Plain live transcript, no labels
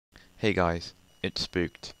Hey guys, it's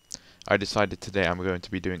Spooked. I decided today I'm going to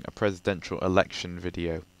be doing a presidential election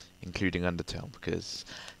video, including Undertale, because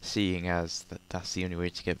seeing as that's the only way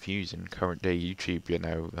to get views in current day YouTube, you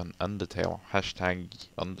know, Undertale, hashtag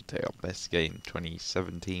Undertale, best game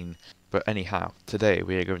 2017. But anyhow, today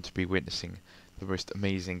we are going to be witnessing the most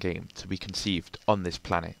amazing game to be conceived on this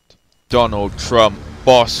planet. Donald Trump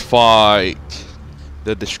boss fight!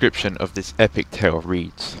 The description of this epic tale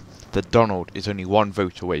reads that Donald is only one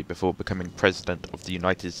vote away before becoming President of the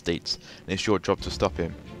United States, and it's your job to stop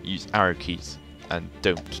him. Use arrow keys and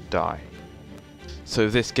don't die. So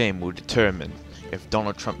this game will determine if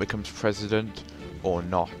Donald Trump becomes president or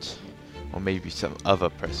not, or maybe some other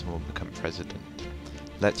person will become president.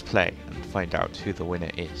 Let's play and find out who the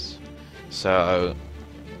winner is. So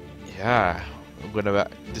yeah,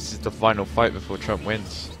 this is the final fight before Trump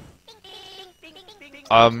wins.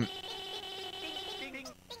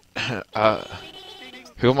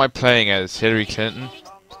 Who am I playing as? Hillary Clinton?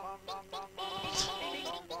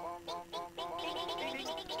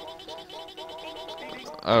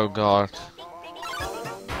 Oh god.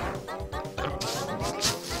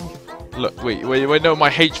 Look, wait, no, my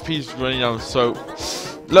HP's running out, so...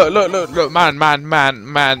 Look,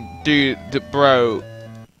 man, dude, bro,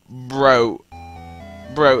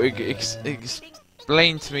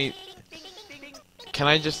 explain to me... Can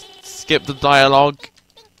I just skip the dialogue?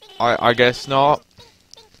 I guess not.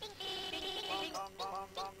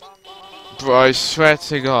 Bro, I swear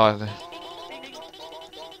to God.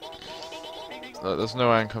 Look, there's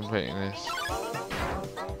no way I'm completing this.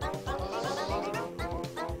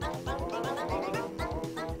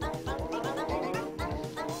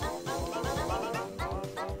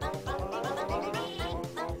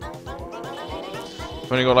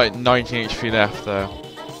 I've only got like 19 HP left though.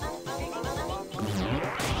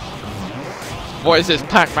 What is this,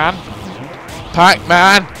 Pac-Man?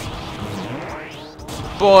 Pac-Man!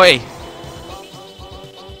 Boy!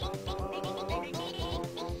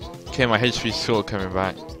 Okay, my HP's still coming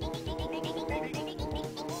back.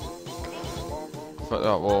 Fuck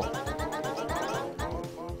that wall.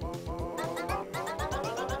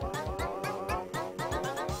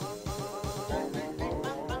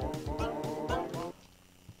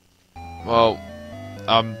 Well,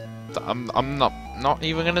 I'm not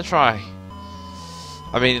even gonna try.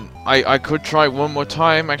 I mean, I could try one more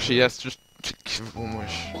time. Actually, that's just one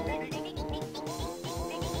wish.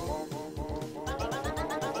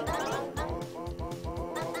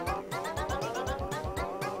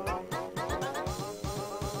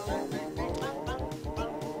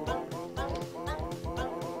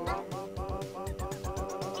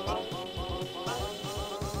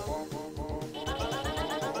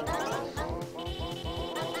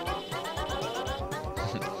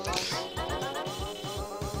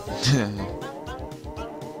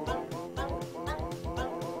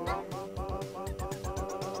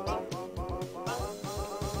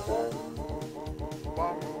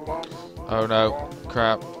 Oh no,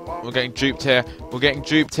 crap. We're getting duped here. We got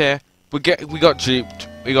duped.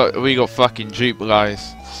 We got fucking duped,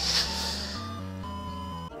 guys.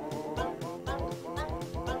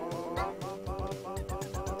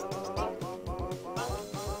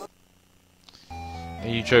 Are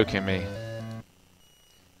you joking me?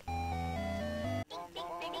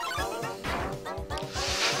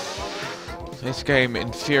 This game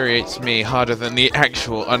infuriates me harder than the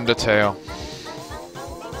actual Undertale.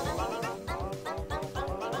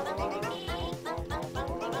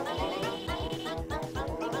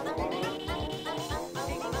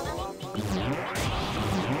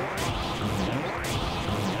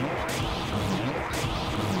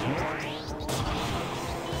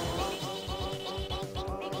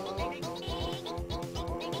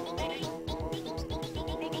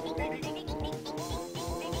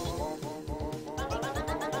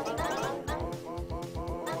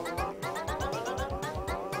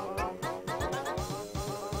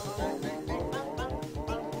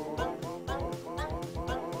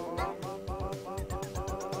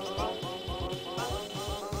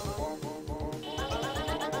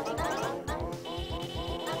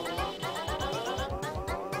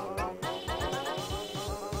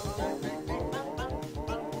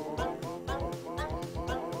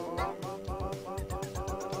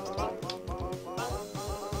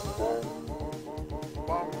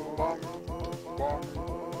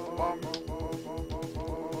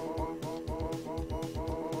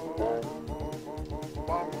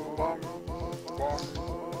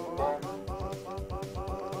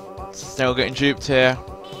 Still getting duped here.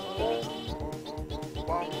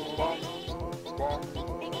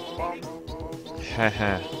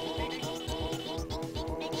 Haha.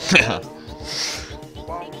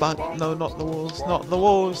 but no, not the walls, not the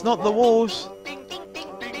walls, not the walls.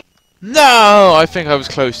 No! I think I was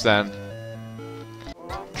close then.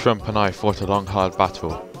 Trump and I fought a long, hard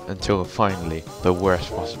battle until finally the worst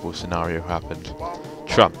possible scenario happened.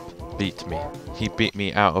 Trump beat me. He beat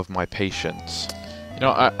me out of my patience. You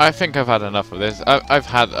know, I think I've had enough of this. I've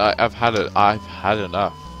had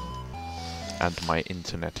enough. And my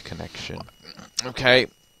internet connection. Okay.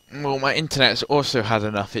 Well, my internet's also had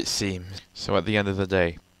enough, it seems. So at the end of the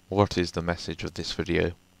day, what is the message of this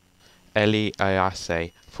video? Eli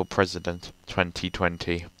Ayase for President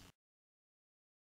 2020.